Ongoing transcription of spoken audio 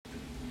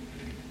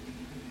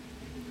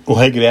Well,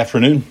 hey, good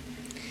afternoon.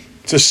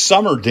 It's a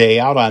summer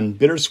day out on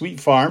Bittersweet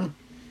Farm,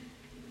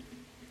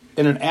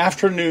 and an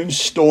afternoon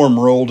storm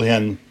rolled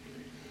in.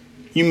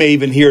 You may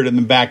even hear it in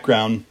the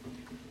background.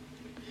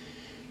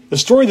 The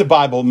story of the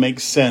Bible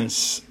makes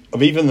sense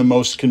of even the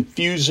most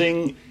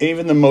confusing,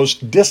 even the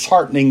most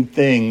disheartening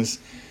things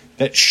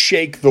that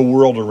shake the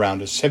world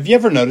around us. Have you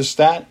ever noticed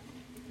that?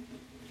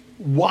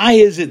 Why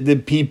is it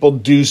that people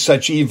do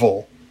such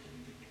evil?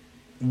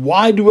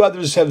 Why do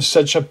others have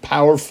such a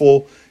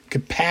powerful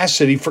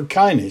capacity for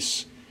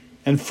kindness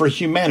and for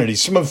humanity,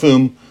 some of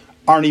whom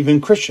aren't even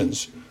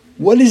Christians?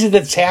 What is it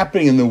that's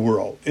happening in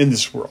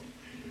this world?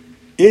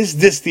 Is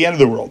this the end of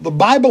the world? The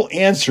Bible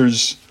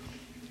answers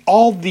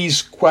all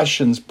these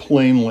questions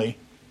plainly.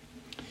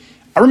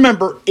 I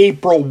remember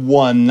April 1,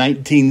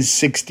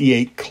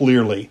 1968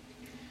 clearly.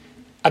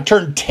 I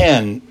turned 10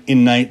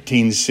 in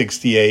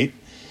 1968.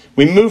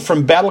 We moved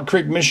from Battle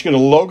Creek, Michigan to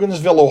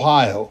Loganville,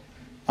 Ohio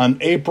on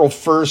April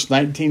 1st,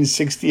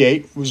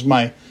 1968. It was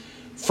my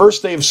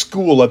first day of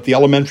school at the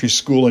elementary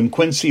school in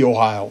Quincy,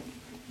 Ohio.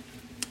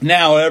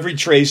 Now every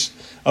trace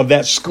of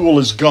that school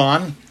is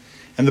gone,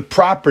 and the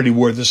property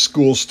where the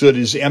school stood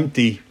is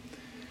empty.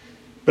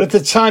 But at the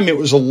time, it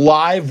was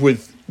alive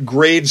with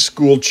grade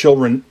school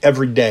children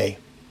every day.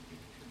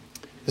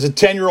 As a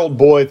 10-year-old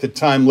boy at the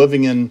time,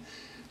 living in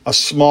a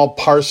small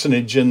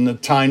parsonage in a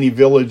tiny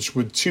village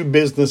with 2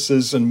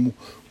 businesses and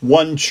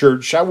 1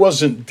 church, I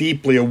wasn't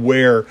deeply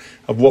aware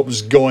of what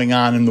was going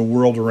on in the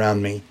world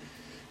around me.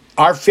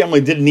 Our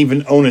family didn't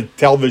even own a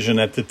television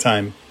at the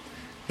time,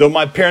 though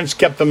my parents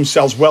kept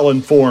themselves well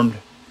informed.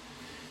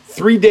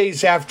 3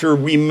 days after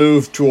we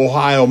moved to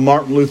Ohio,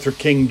 Martin Luther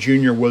King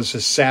Jr. was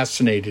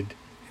assassinated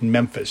in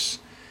Memphis,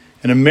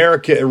 and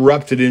America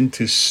erupted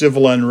into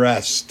civil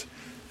unrest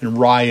and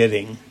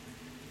rioting.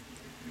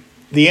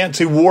 The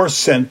anti-war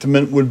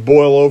sentiment would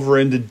boil over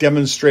into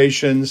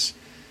demonstrations,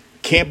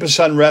 campus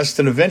unrest,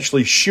 and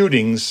eventually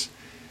shootings.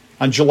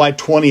 On July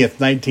 20th,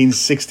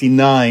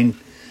 1969,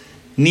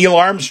 Neil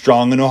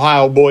Armstrong, an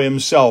Ohio boy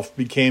himself,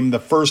 became the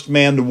first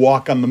man to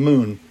walk on the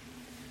moon.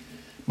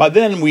 By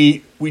then,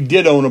 we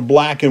did own a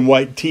black and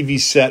white TV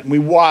set, and we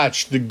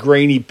watched the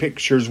grainy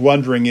pictures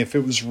wondering if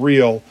it was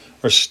real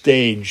or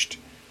staged.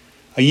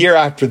 A year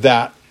after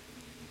that,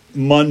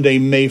 Monday,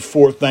 May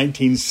 4th,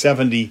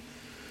 1970,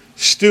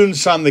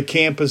 students on the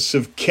campus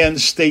of Kent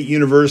State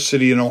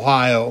University in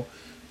Ohio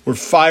were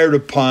fired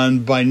upon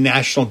by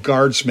National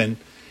Guardsmen.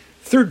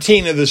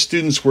 13 of the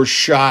students were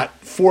shot,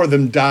 4 of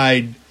them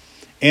died.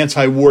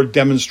 Anti-war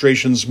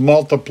demonstrations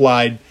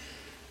multiplied,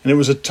 and it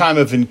was a time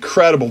of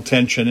incredible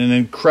tension and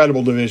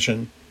incredible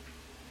division.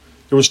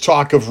 There was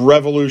talk of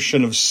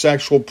revolution, of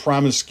sexual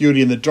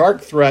promiscuity, and the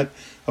dark threat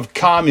of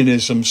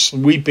communism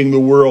sweeping the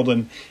world,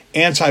 and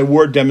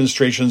anti-war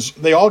demonstrations.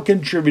 They all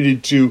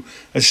contributed to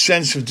a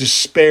sense of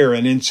despair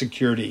and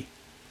insecurity.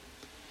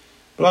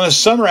 But on a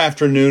summer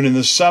afternoon in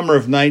the summer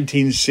of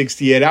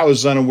 1968, I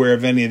was unaware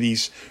of any of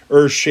these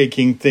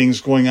earth-shaking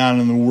things going on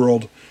in the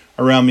world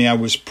around me. I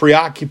was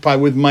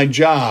preoccupied with my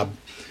job,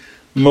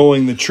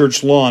 mowing the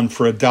church lawn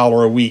for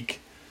 $1 a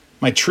week,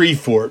 my tree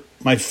fort,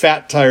 my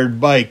fat-tired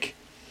bike,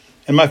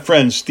 and my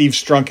friends Steve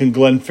Strunk and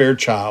Glenn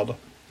Fairchild.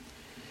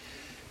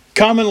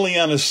 Commonly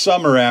on a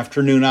summer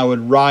afternoon, I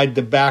would ride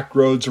the back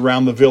roads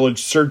around the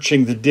village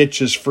searching the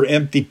ditches for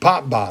empty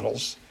pop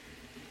bottles.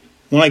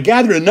 When I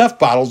gathered enough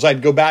bottles,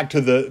 I'd go back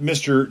to the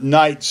Mr.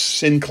 Knight's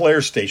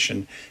Sinclair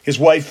station. His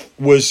wife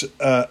was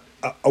a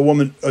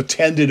woman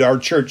attended our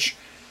church.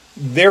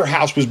 Their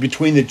house was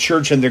between the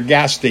church and their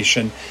gas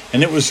station,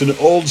 and it was an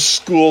old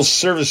school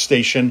service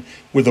station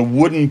with a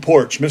wooden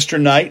porch. Mr.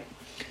 Knight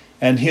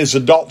and his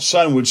adult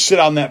son would sit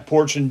on that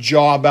porch and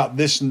jaw about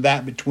this and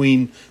that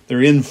between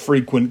their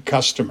infrequent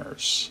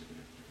customers.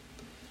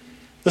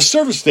 The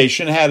service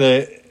station had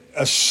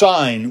a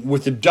sign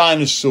with a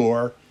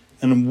dinosaur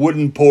and a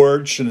wooden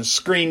porch and a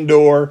screen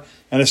door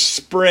and a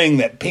spring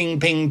that ping,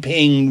 ping,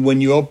 pinged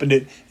when you opened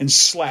it and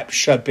slapped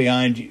shut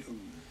behind you.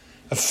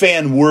 A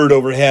fan whirred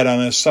overhead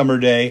on a summer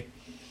day.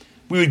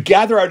 We would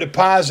gather our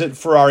deposit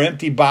for our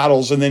empty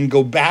bottles and then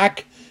go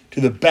back to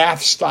the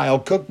bath-style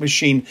cook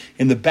machine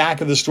in the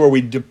back of the store.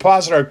 We'd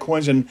deposit our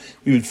coins and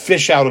we would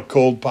fish out a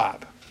cold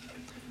pop.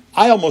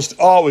 I almost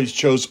always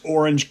chose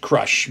Orange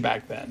Crush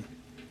back then.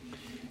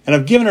 And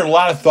I've given it a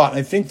lot of thought, and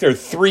I think there are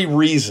 3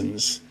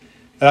 reasons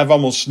that I've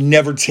almost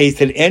never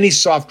tasted any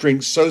soft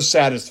drink so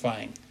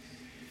satisfying.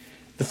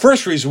 The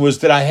first reason was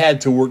that I had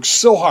to work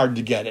so hard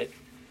to get it.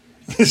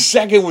 The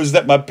second was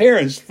that my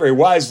parents, very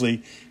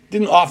wisely,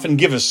 didn't often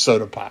give us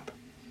soda pop.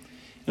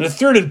 And the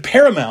third and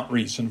paramount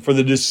reason for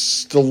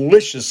this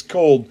delicious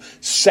cold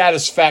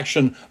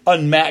satisfaction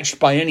unmatched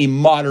by any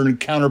modern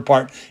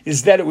counterpart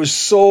is that it was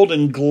sold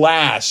in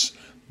glass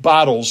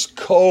bottles,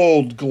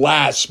 cold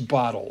glass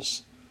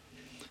bottles.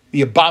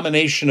 The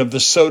abomination of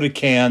the soda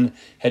can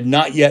had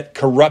not yet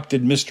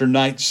corrupted Mr.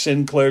 Knight's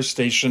Sinclair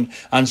station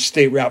on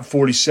State Route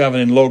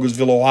 47 in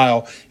Loganville,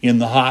 Ohio in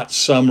the hot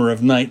summer of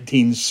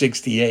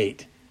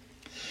 1968.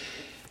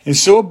 And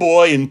so a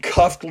boy in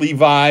cuffed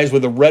Levi's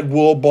with a red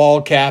wool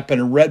ball cap and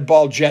a red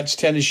ball Jets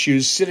tennis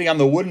shoes sitting on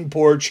the wooden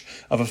porch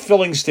of a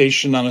filling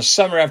station on a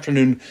summer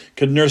afternoon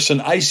could nurse an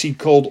icy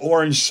cold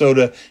orange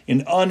soda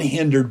in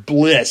unhindered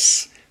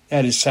bliss.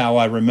 That is how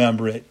I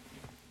remember it.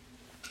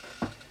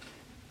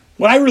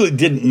 What I really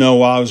didn't know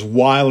while I was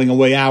whiling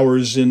away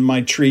hours in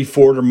my tree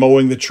fort or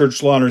mowing the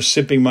church lawn or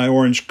sipping my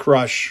orange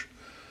crush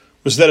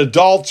was that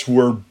adults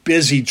were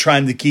busy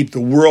trying to keep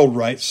the world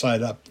right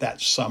side up that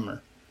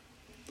summer.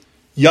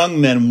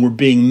 Young men were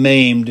being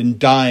maimed and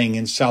dying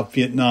in South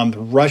Vietnam. The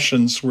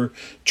Russians were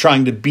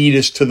trying to beat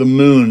us to the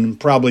moon,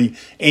 probably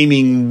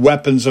aiming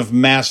weapons of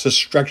mass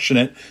destruction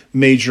at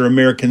major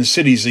American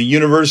cities. A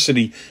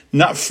university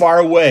not far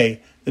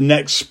away the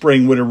next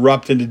spring would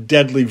erupt into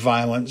deadly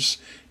violence.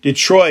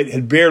 Detroit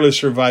had barely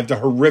survived a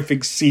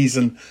horrific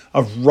season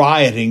of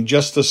rioting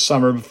just the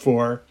summer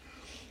before.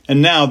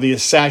 And now the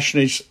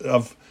assassination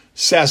of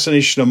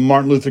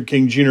Martin Luther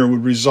King Jr.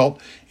 would result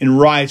in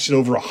riots in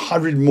over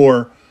 100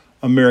 more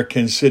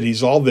American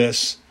cities. All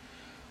this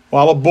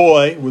while a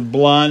boy with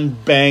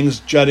blonde bangs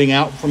jutting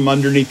out from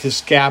underneath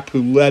his cap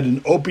who led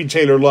an Opie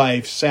Taylor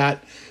life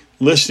sat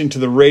listening to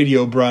the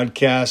radio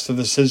broadcast of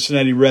the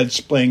Cincinnati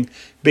Reds playing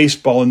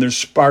baseball in their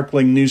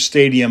sparkling new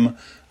stadium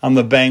on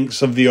the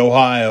banks of the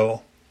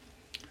Ohio.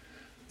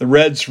 The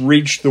Reds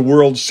reached the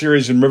World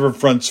Series in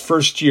Riverfront's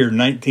first year,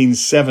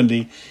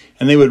 1970,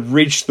 and they would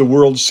reach the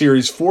World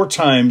Series 4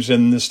 times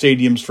in the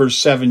stadium's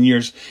first 7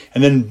 years,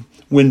 and then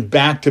win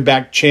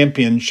back-to-back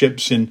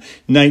championships in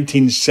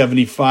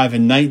 1975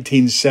 and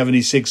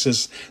 1976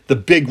 as the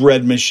Big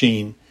Red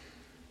Machine.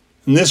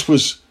 And this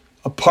was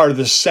a part of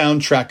the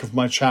soundtrack of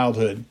my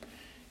childhood.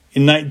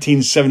 In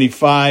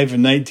 1975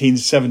 and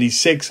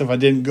 1976, if I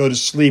didn't go to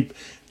sleep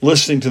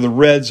listening to the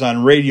Reds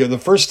on radio, the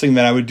first thing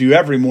that I would do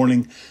every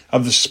morning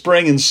of the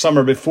spring and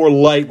summer before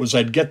light was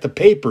I'd get the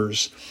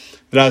papers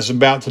that I was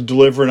about to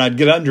deliver, and I'd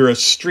get under a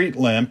street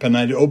lamp, and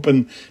I'd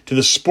open to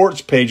the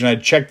sports page, and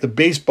I'd check the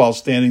baseball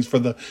standings for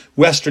the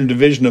Western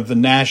Division of the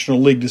National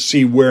League to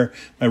see where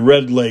my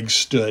Red Legs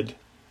stood.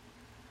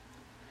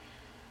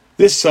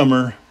 This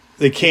summer,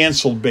 they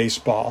canceled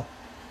baseball.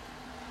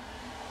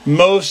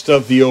 Most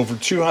of the over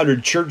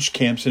 200 church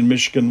camps in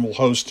Michigan will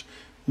host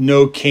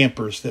no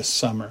campers this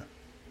summer.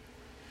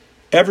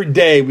 Every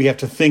day we have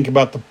to think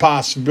about the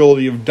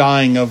possibility of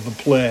dying of the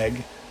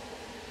plague.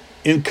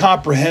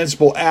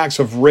 Incomprehensible acts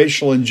of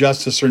racial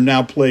injustice are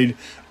now played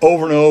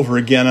over and over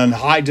again on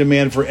high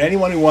demand for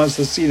anyone who wants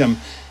to see them.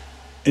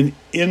 An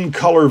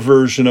in-color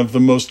version of the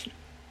most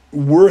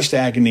worst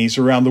agonies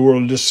around the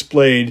world are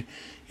displayed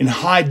in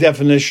high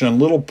definition on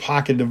little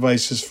pocket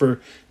devices for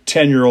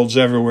 10-year-olds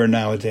everywhere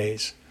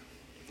nowadays.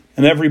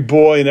 And every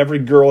boy and every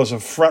girl has a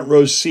front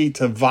row seat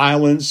to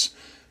violence,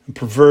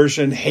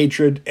 perversion,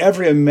 hatred,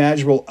 every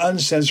imaginable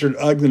uncensored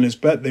ugliness,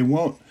 but they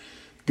won't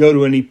go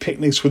to any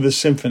picnics with the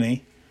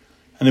symphony,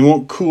 and they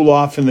won't cool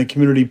off in the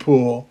community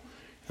pool,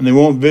 and they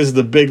won't visit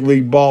the big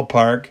league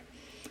ballpark,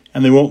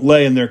 and they won't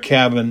lay in their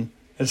cabin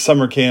at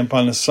summer camp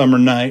on a summer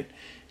night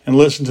and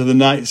listen to the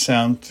night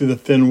sound through the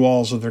thin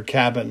walls of their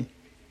cabin.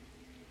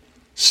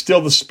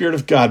 Still, the Spirit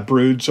of God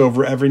broods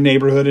over every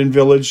neighborhood and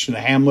village and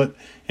hamlet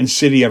and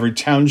city, every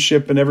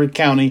township and every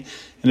county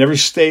and every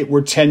state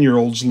where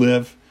 10-year-olds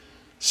live.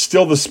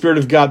 Still, the Spirit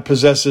of God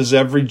possesses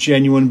every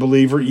genuine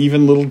believer,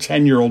 even little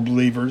 10-year-old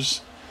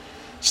believers.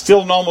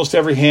 Still, in almost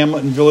every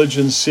hamlet and village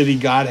and city,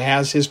 God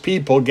has his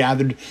people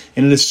gathered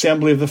in an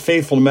assembly of the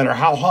faithful. No matter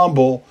how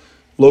humble,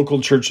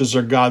 local churches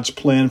are God's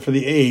plan for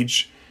the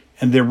age,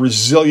 and they're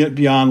resilient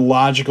beyond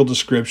logical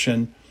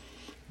description.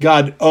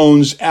 God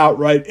owns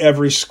outright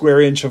every square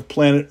inch of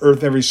planet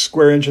Earth. Every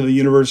square inch of the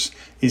universe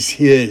is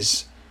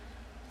his.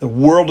 The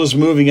world is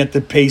moving at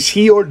the pace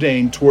he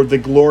ordained toward the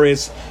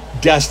glorious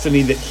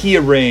destiny that he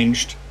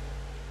arranged.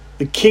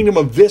 The kingdom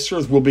of this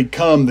earth will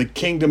become the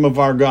kingdom of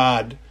our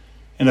God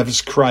and of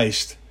his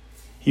Christ.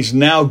 He's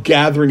now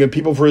gathering a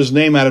people for his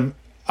name out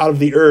of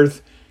the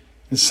earth,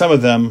 and some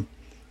of them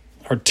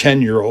are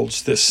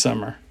 10-year-olds this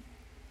summer.